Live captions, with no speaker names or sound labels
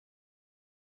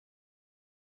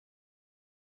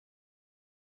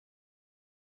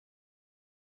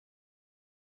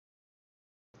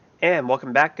And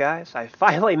welcome back, guys. I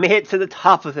finally made it to the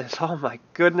top of this. Oh my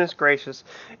goodness gracious.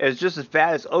 It was just as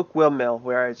bad as Oak Windmill,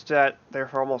 where I sat there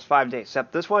for almost 5 days.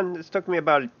 Except this one, it took me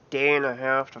about a day and a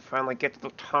half to finally get to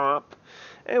the top.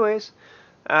 Anyways,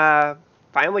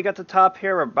 finally got to the top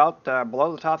here. We're about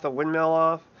below the top of the windmill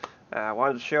off. I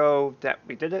wanted to show that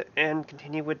we did it and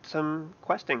continue with some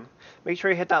questing. Make sure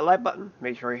you hit that like button.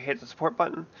 Make sure you hit the support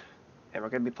button. And we're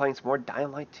going to be playing some more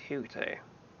Dying Light 2 today.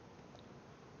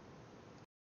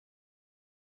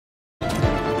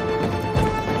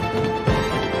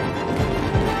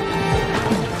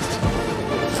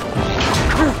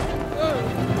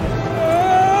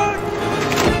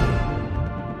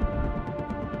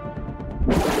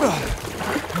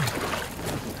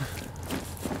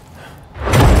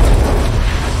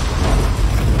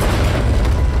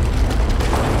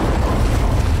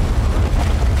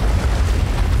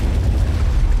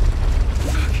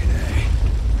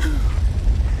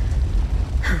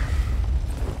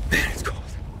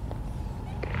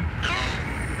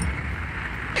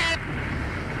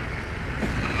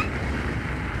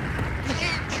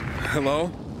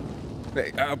 Hello?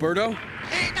 Hey, Alberto?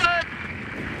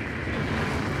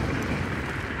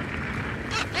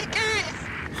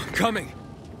 Coming!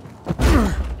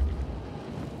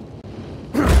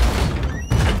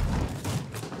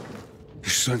 You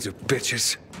sons of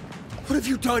bitches! What have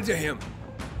you done to him?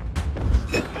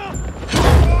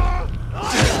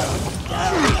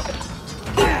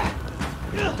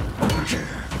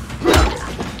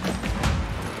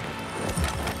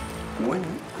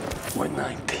 When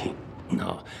 19.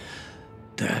 No,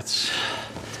 that's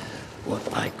what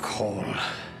I call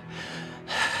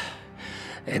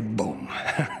a boom.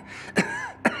 I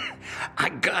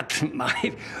got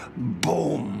my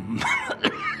boom.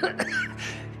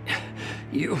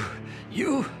 You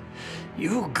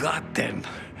got them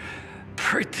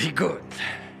pretty good,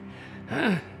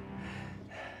 huh?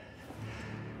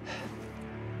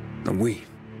 And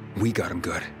we got him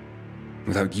good.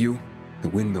 Without you, the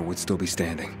windmill would still be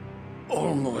standing.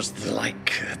 Almost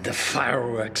like the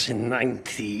fireworks in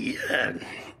 90...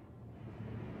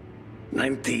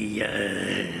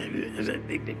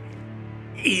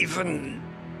 even...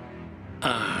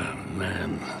 Ah,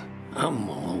 man, I'm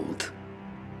old.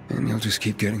 And you'll just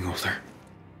keep getting older.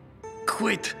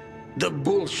 Quit the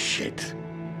bullshit,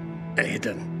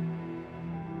 Aiden.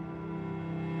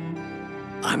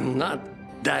 I'm not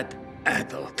that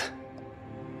adult.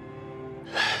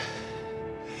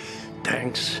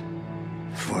 Thanks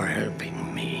for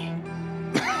helping me.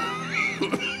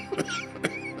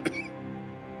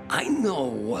 I know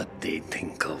what they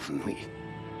think of me.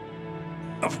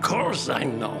 Of course I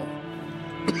know.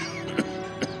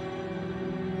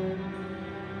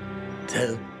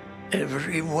 Tell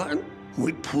everyone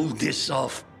we pulled this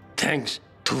off thanks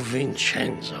to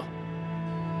Vincenzo.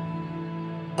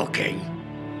 Okay?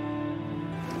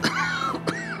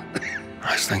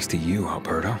 That's thanks to you,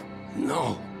 Alberto.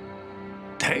 No.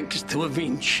 Thanks to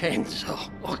Vincenzo,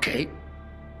 okay?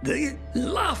 They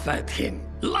laugh at him.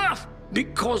 Laugh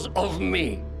because of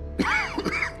me.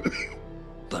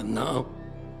 But now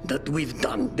that we've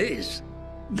done this,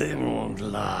 they won't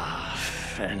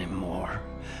laugh anymore.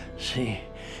 See,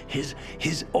 his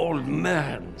old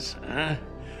man's, huh?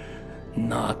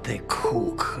 Not a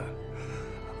cook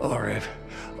or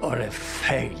a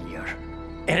failure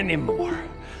anymore.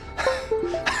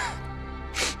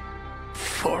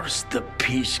 Force the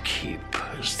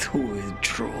peacekeepers to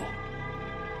withdraw.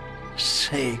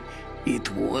 Say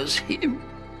it was him.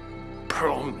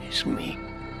 Promise me.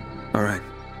 All right.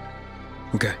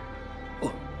 Okay.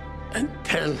 Oh, and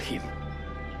tell him.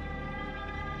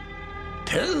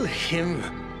 Tell him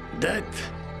that...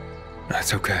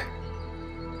 That's okay.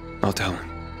 I'll tell him.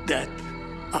 That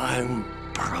I'm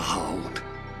proud.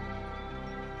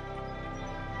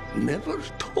 Never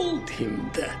told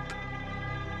him that.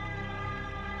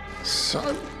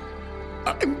 Son,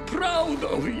 I'm proud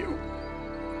of you.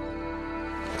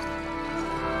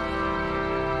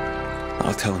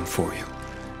 I'll tell him for you.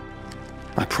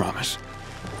 I promise.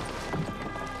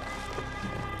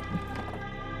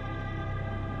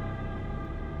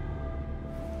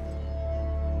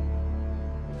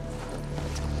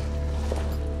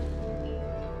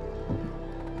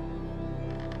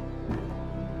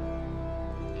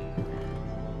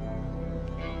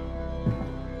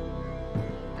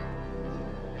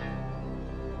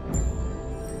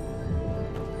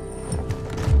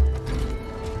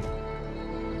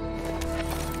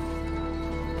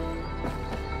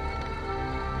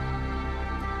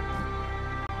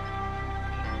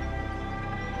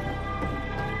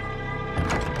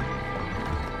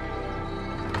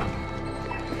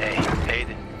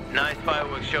 Nice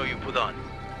fireworks show you put on.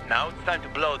 Now it's time to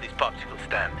blow this popsicle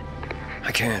stand.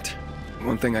 I can't.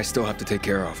 One thing I still have to take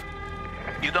care of.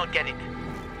 You don't get it.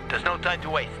 There's no time to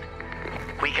waste.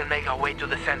 We can make our way to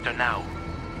the center now.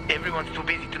 Everyone's too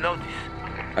busy to notice.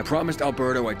 I promised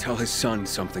Alberto I'd tell his son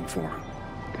something for him.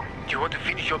 Do you want to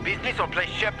finish your business or play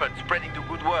shepherd, spreading the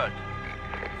good word?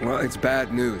 Well, it's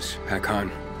bad news,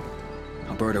 Hakon.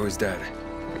 Alberto is dead.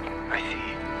 I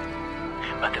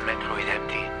see. But the metro is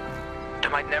empty.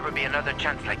 There might never be another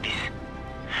chance like this.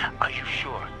 Are you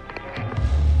sure?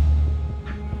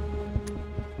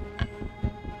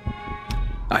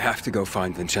 I have to go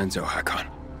find Vincenzo, Hakon.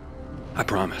 I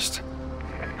promised.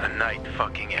 A night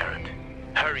fucking errand.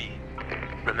 Hurry.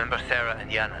 Remember Sarah and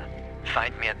Yana.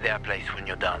 Find me at their place when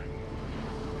you're done.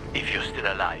 If you're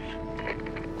still alive.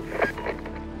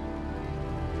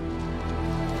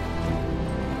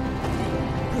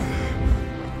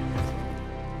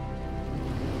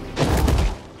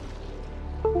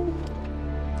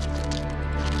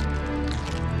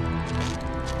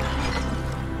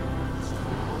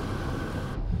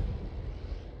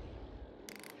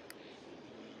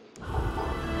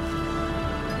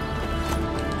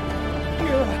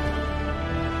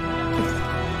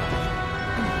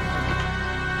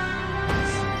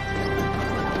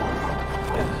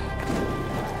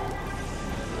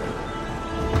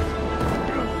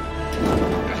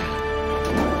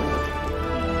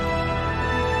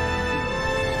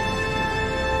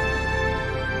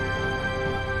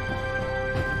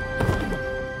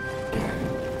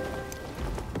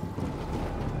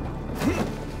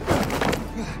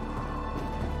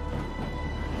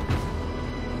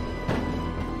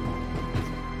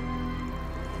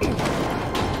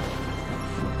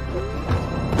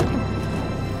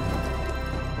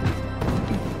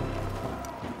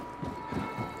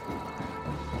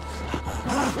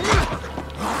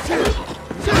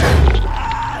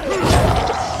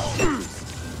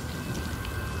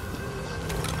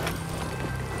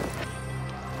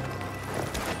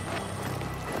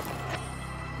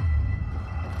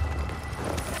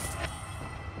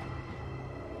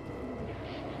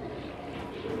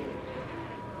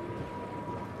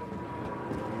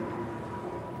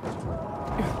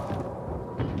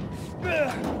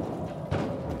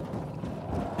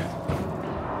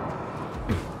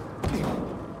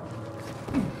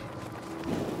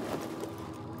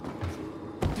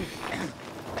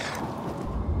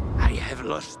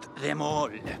 Lost them all.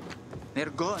 They're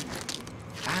gone.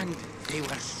 And they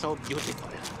were so beautiful.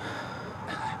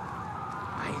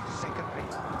 I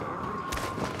sacrificed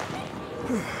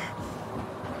everything.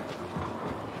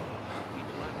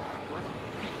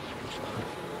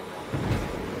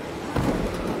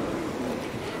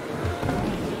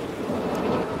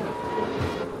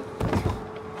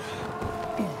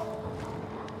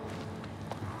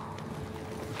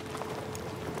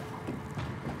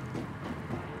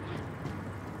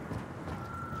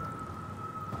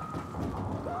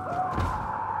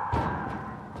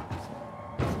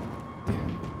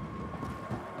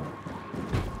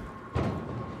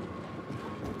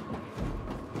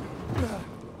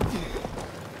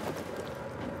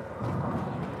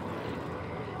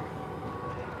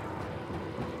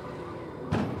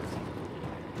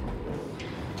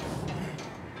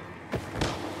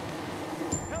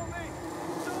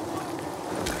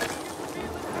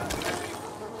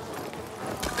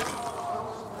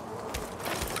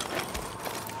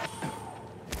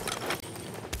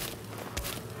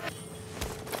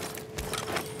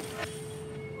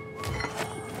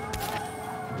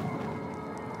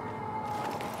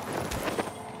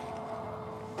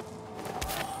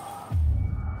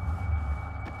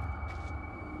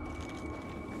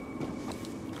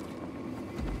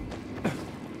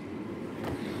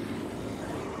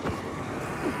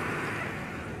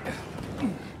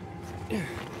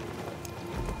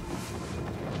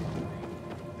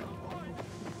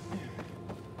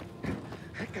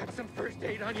 First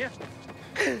aid on you?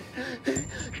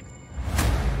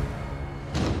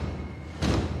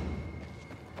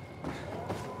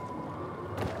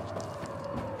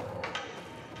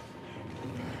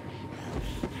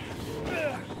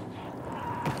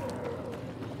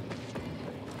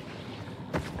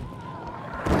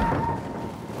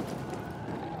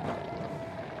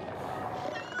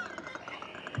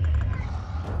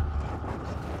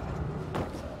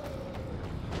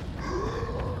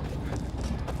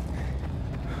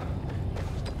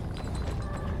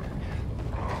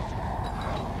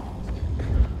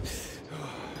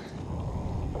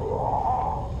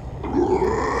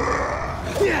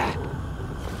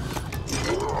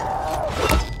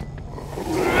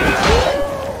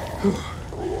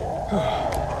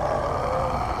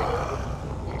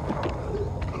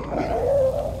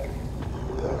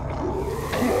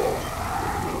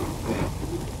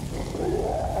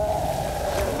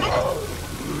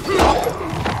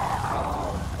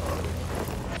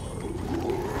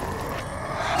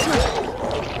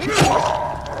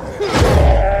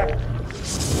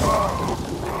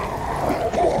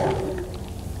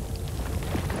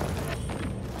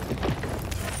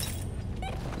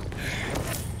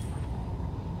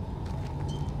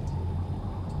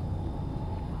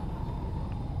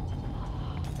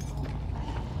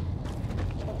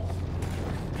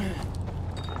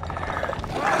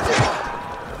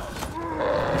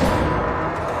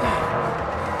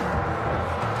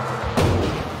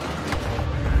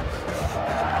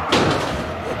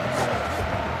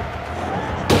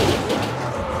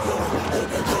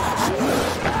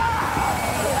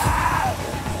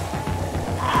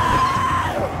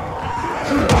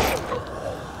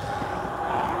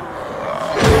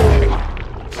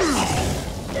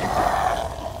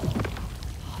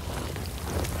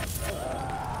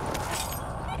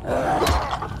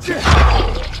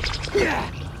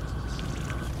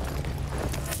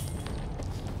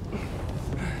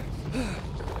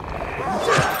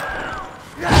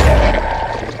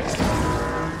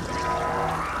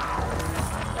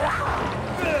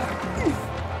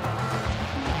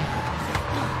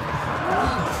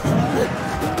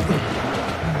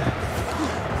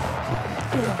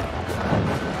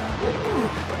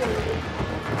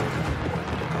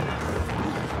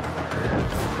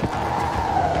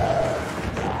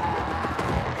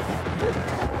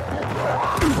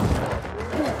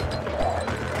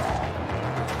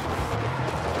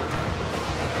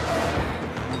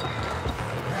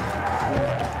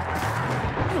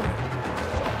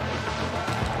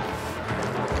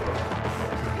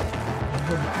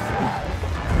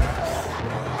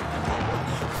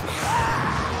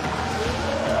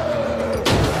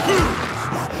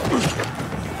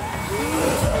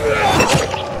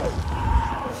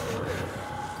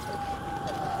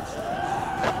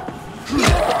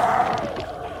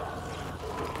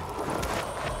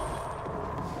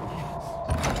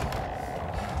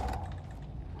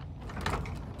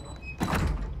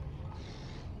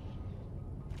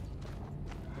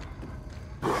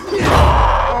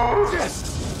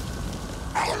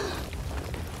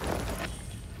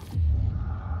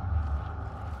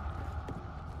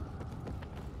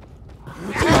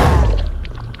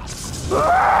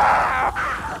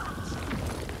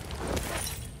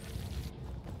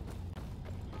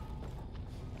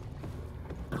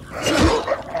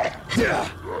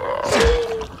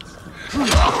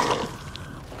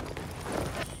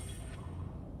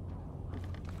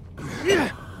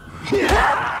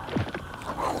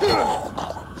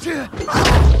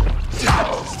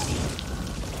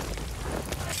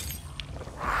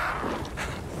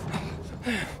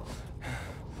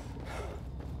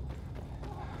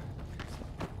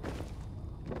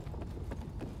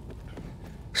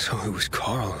 So it was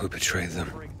Carl who betrayed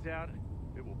them.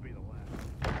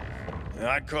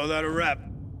 I'd call that a wrap.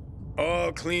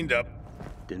 All cleaned up.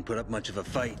 Didn't put up much of a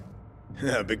fight.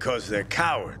 Yeah, because they're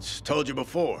cowards. Told you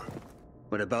before.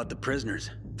 What about the prisoners?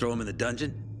 Throw them in the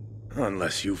dungeon?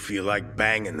 Unless you feel like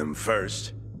banging them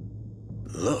first.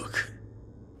 Look.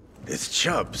 It's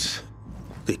Chubbs.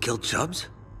 They killed Chubbs?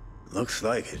 Looks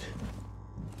like it.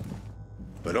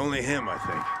 But only him, I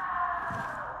think.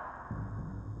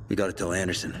 We gotta tell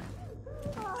Anderson.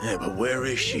 Yeah, but where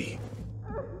is she?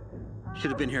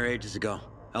 Should have been here ages ago.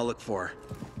 I'll look for her.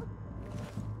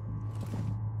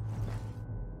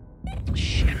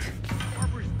 Shit.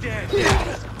 Harper's dead.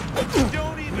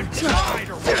 Don't even try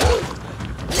to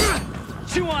run.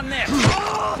 Chew on this.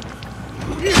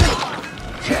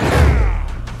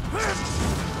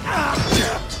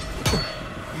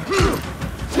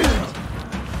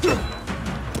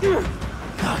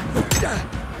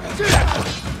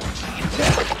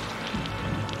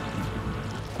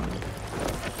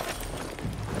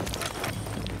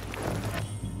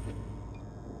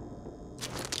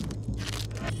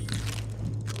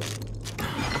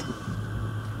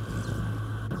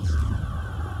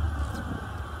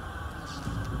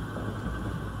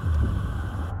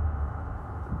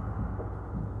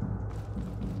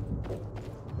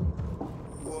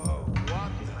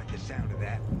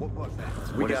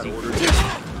 We got orders.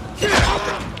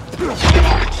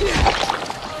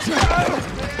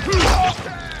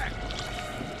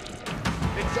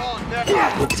 It's on now.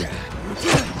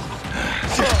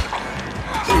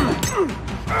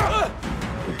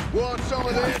 Want some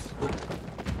of this?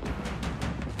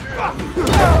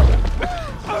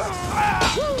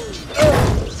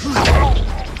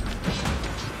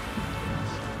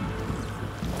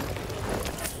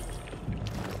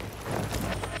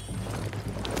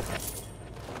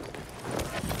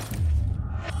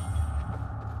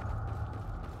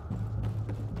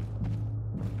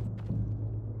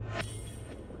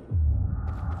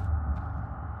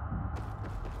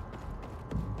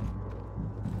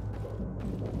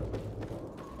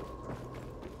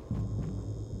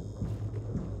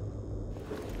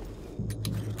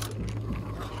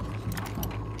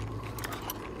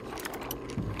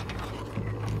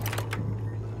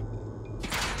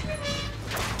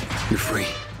 You're free.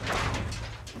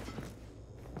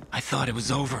 I thought it was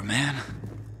over, man.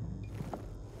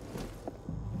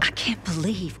 I can't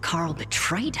believe Carl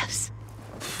betrayed us.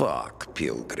 Fuck,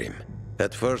 Pilgrim.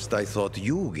 At first I thought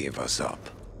you gave us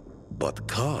up. But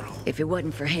Carl... If it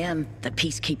wasn't for him, the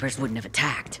Peacekeepers wouldn't have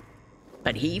attacked.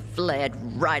 But he fled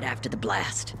right after the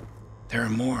blast. There are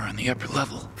more on the upper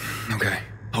level. Okay,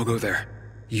 I'll go there.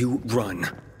 You run.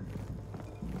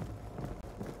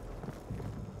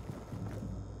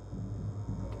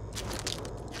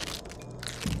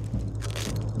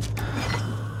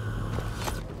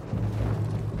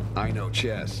 I know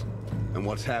chess, and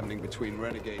what's happening between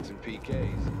renegades and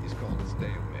PKs is called a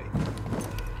stalemate.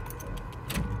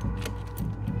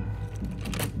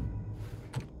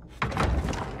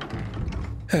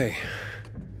 Hey.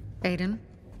 Aiden?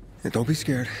 Don't be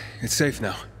scared. It's safe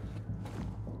now.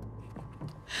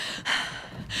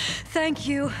 Thank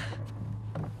you.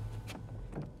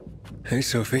 Hey,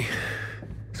 Sophie.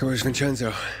 So where's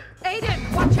Vincenzo?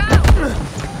 Aiden, watch out!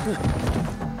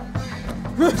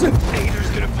 Ader's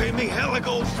gonna pay me hella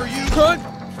gold for you. What?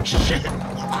 Shit.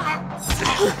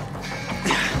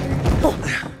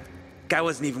 Guy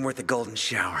wasn't even worth a golden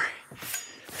shower.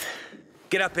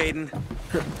 Get up, Aiden.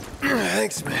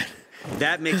 Thanks, man.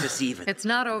 That makes us even. It's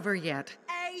not over yet.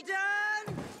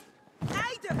 Aiden!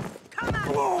 Aiden! Come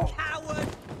on, you coward!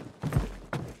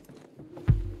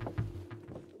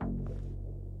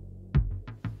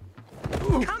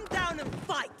 Come down and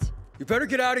fight! You better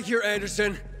get out of here,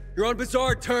 Anderson. You're on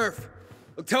Bazaar turf.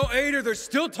 I'll tell Ader there's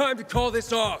still time to call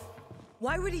this off.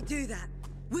 Why would he do that?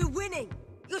 We're winning!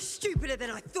 You're stupider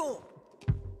than I thought!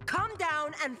 Come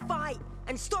down and fight,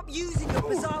 and stop using your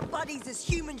Bazaar buddies as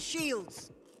human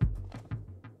shields!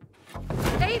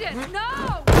 Aiden,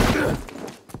 no!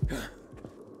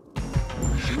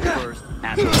 Shoot first,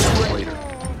 ask questions later.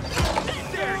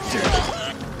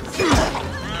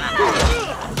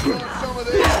 Some of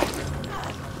this.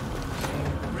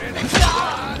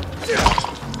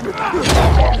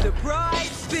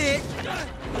 Surprise, bitch!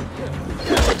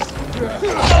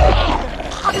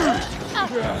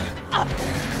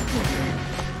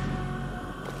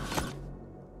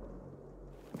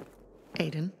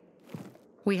 Aiden,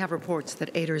 we have reports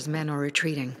that Ader's men are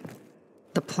retreating.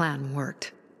 The plan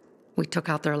worked. We took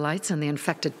out their lights and the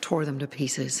infected tore them to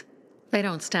pieces. They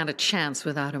don't stand a chance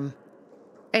without him.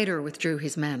 Ader withdrew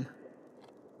his men.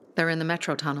 They're in the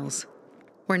metro tunnels.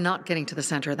 We're not getting to the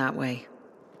center that way.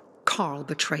 Carl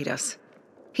betrayed us.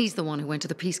 He's the one who went to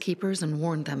the Peacekeepers and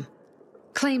warned them.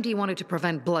 Claimed he wanted to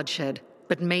prevent bloodshed,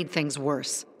 but made things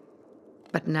worse.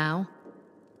 But now,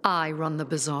 I run the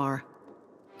Bazaar.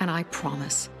 And I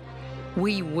promise,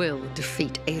 we will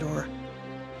defeat Ader.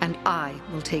 And I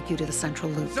will take you to the Central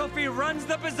Loop. Sophie runs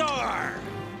the Bazaar!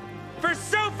 For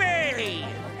Sophie!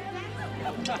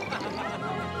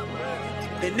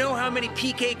 And know how many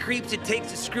PK creeps it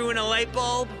takes to screw in a light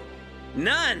bulb?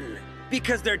 None!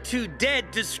 Because they're too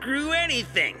dead to screw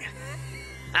anything!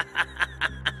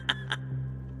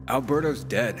 Alberto's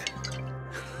dead.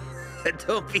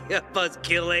 Don't be a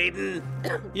buzzkill, Aiden.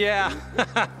 Yeah.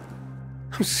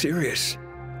 I'm serious.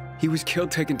 He was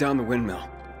killed taking down the windmill.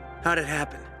 How'd it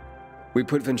happen? We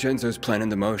put Vincenzo's plan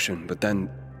into motion, but then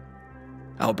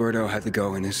Alberto had to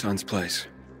go in his son's place.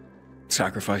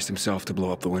 Sacrificed himself to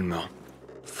blow up the windmill.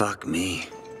 Fuck me.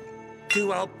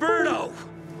 To Alberto!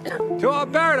 To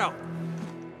Alberto!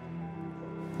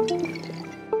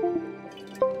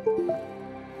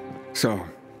 So,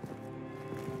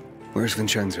 where's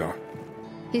Vincenzo?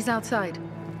 He's outside.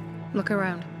 Look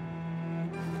around.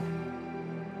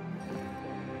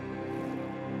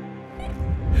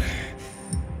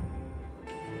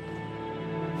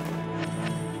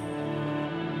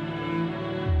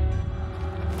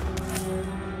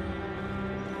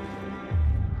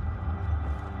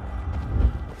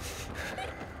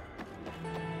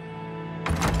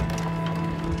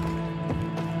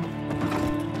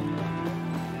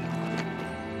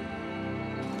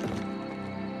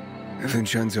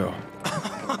 Vincenzo.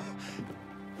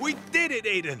 We did it,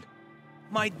 Aiden!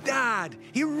 My dad,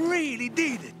 he really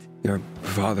did it! Your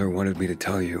father wanted me to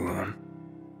tell you,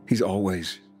 he's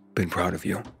always been proud of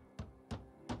you.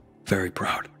 Very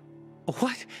proud.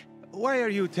 What? Why are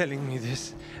you telling me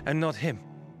this, and not him?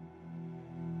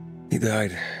 He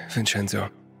died, Vincenzo.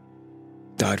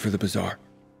 Died for the Bazaar.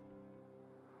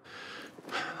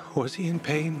 Was he in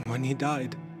pain when he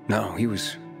died? No, he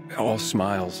was all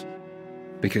smiles.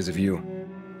 Because of you.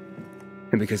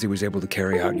 And because he was able to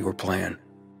carry out your plan.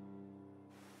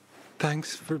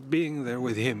 Thanks for being there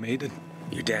with him, Aiden.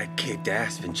 Your dad kicked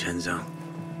ass, Vincenzo.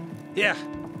 Yeah,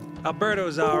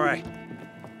 Alberto's all right.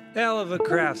 Hell of a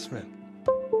craftsman.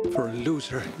 For a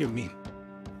loser, you mean.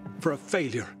 For a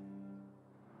failure.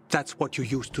 That's what you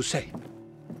used to say.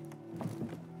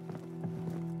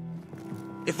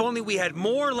 If only we had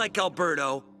more like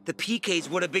Alberto, the PKs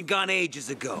would have been gone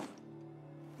ages ago.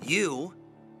 You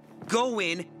go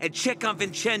in and check on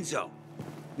Vincenzo.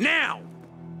 Now!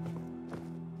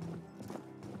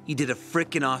 You did a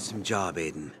frickin' awesome job,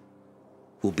 Aiden.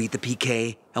 We'll beat the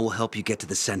PK, and we'll help you get to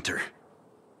the center.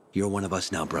 You're one of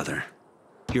us now, brother.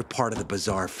 You're part of the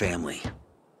Bazaar family.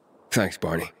 Thanks,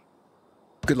 Barney.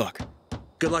 Good luck.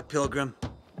 Good luck, Pilgrim.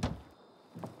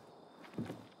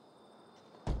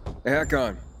 Hey,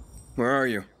 Hakon. Where are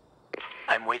you?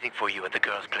 I'm waiting for you at the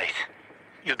girl's place.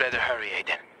 You'd better hurry,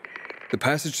 Aiden. The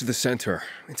passage to the center.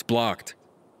 It's blocked.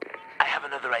 I have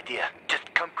another idea.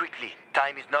 Just come quickly.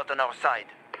 Time is not on our side.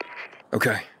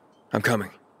 Okay. I'm coming.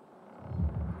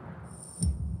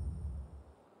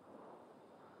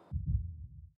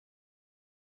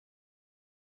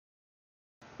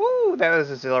 Woo, that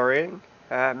was exhilarating.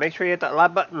 Make sure you hit that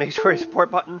like button. Make sure you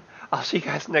support button. I'll see you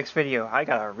guys in the next video. I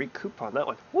gotta recoup on that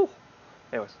one. Woo.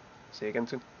 Anyways, see you again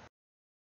soon.